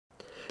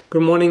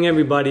Good morning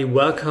everybody,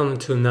 welcome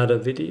to another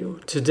video.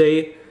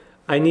 Today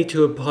I need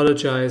to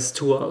apologize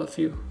to all of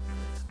you.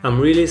 I'm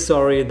really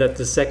sorry that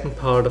the second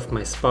part of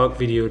my Spark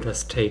video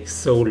does take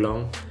so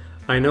long.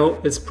 I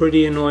know it's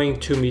pretty annoying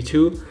to me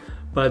too,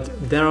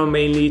 but there are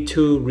mainly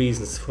two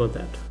reasons for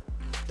that.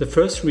 The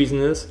first reason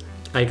is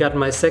I got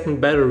my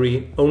second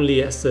battery only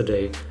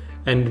yesterday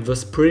and it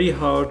was pretty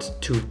hard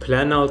to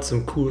plan out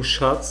some cool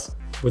shots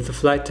with the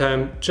flight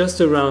time just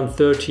around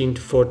 13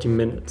 to 14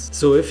 minutes.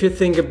 So if you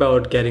think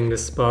about getting the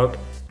Spark,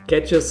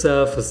 get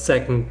yourself a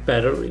second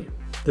battery.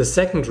 The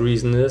second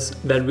reason is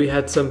that we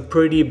had some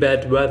pretty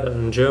bad weather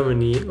in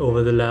Germany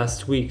over the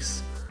last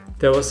weeks.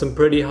 There was some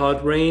pretty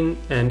hard rain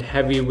and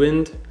heavy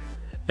wind,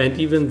 and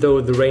even though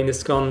the rain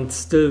is gone, it's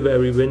still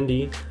very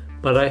windy,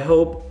 but I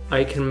hope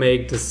I can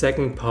make the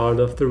second part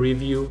of the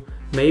review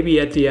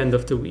maybe at the end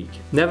of the week.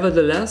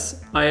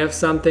 Nevertheless, I have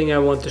something I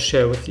want to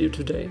share with you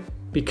today,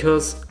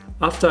 because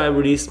after I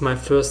released my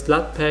first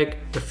LUT pack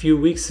a few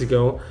weeks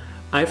ago,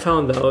 I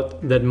found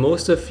out that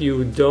most of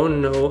you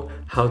don't know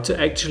how to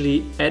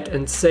actually add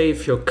and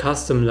save your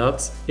custom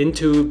LUTs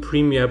into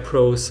Premiere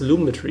Pro's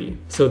Lumetri,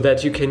 so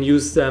that you can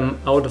use them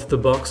out of the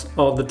box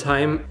all the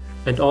time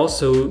and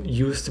also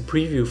use the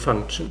preview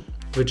function,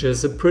 which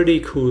is a pretty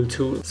cool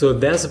tool. So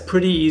there's a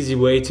pretty easy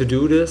way to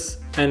do this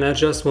and I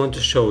just want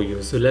to show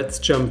you. So let's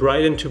jump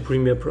right into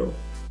Premiere Pro.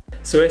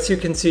 So as you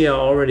can see, I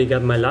already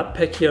got my LUT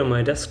pack here on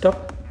my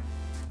desktop.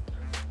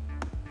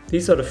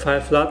 These are the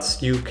 5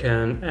 LUTs you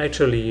can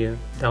actually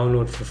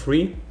download for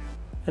free,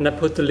 and I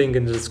put the link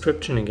in the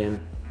description again.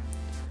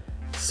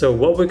 So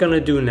what we're gonna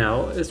do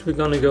now is we're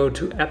gonna go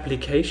to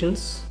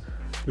Applications,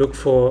 look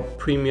for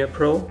Premiere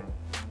Pro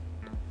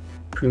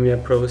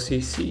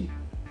CC.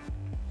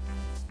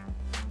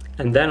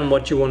 And then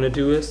what you wanna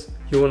do is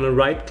you wanna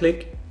right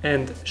click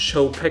and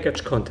show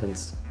package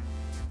contents.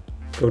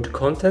 Go to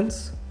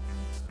Contents,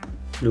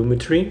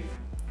 Lumetri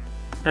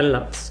and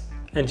LUTs.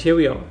 And here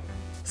we are.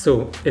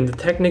 So in the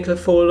technical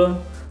folder,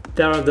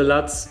 there are the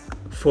LUTs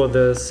for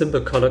the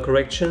simple color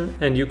correction,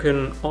 and you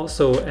can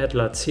also add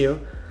LUTs here,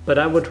 but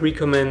I would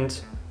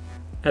recommend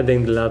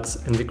adding the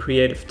LUTs in the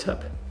creative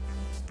tab,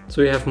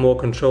 so you have more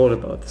control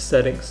about the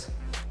settings.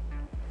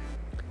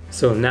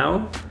 So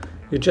now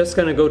you're just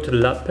gonna go to the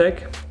LUT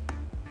pack,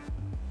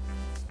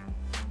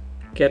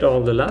 get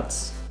all the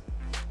LUTs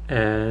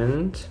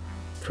and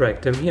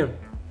drag them here.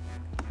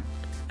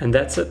 And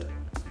that's it.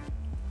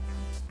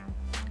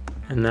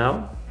 And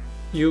now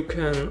you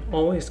can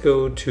always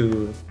go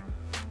to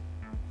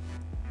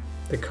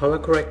the color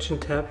correction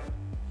tab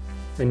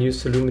and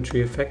use the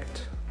Lumetri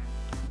effect.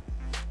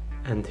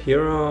 And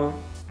here are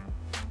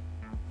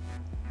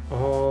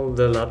all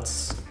the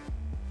LUTs.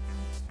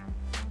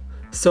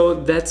 So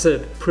that's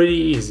it, pretty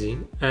easy.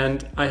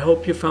 And I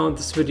hope you found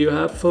this video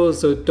helpful,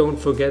 so don't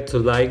forget to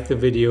like the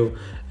video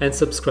and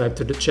subscribe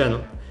to the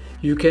channel.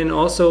 You can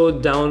also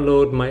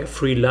download my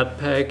free LUT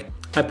pack.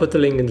 I put the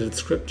link in the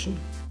description.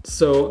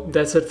 So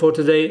that's it for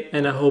today,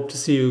 and I hope to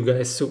see you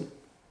guys soon.